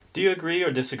Do you agree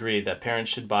or disagree that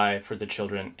parents should buy for the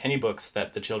children any books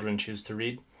that the children choose to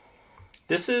read?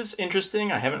 This is interesting.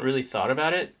 I haven't really thought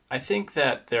about it. I think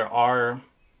that there are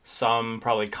some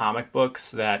probably comic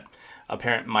books that a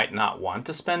parent might not want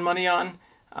to spend money on.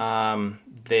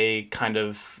 They're kind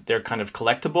of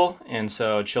collectible, and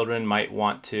so children might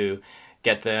want to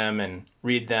get them and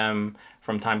read them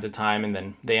from time to time, and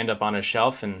then they end up on a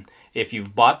shelf. And if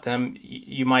you've bought them,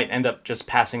 you might end up just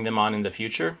passing them on in the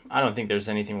future. I don't think there's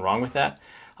anything wrong with that.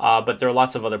 But there are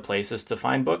lots of other places to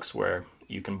find books where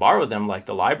you can borrow them, like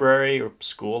the library or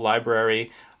school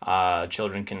library.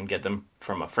 Children can get them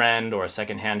from a friend or a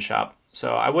secondhand shop.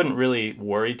 So I wouldn't really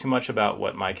worry too much about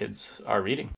what my kids are reading.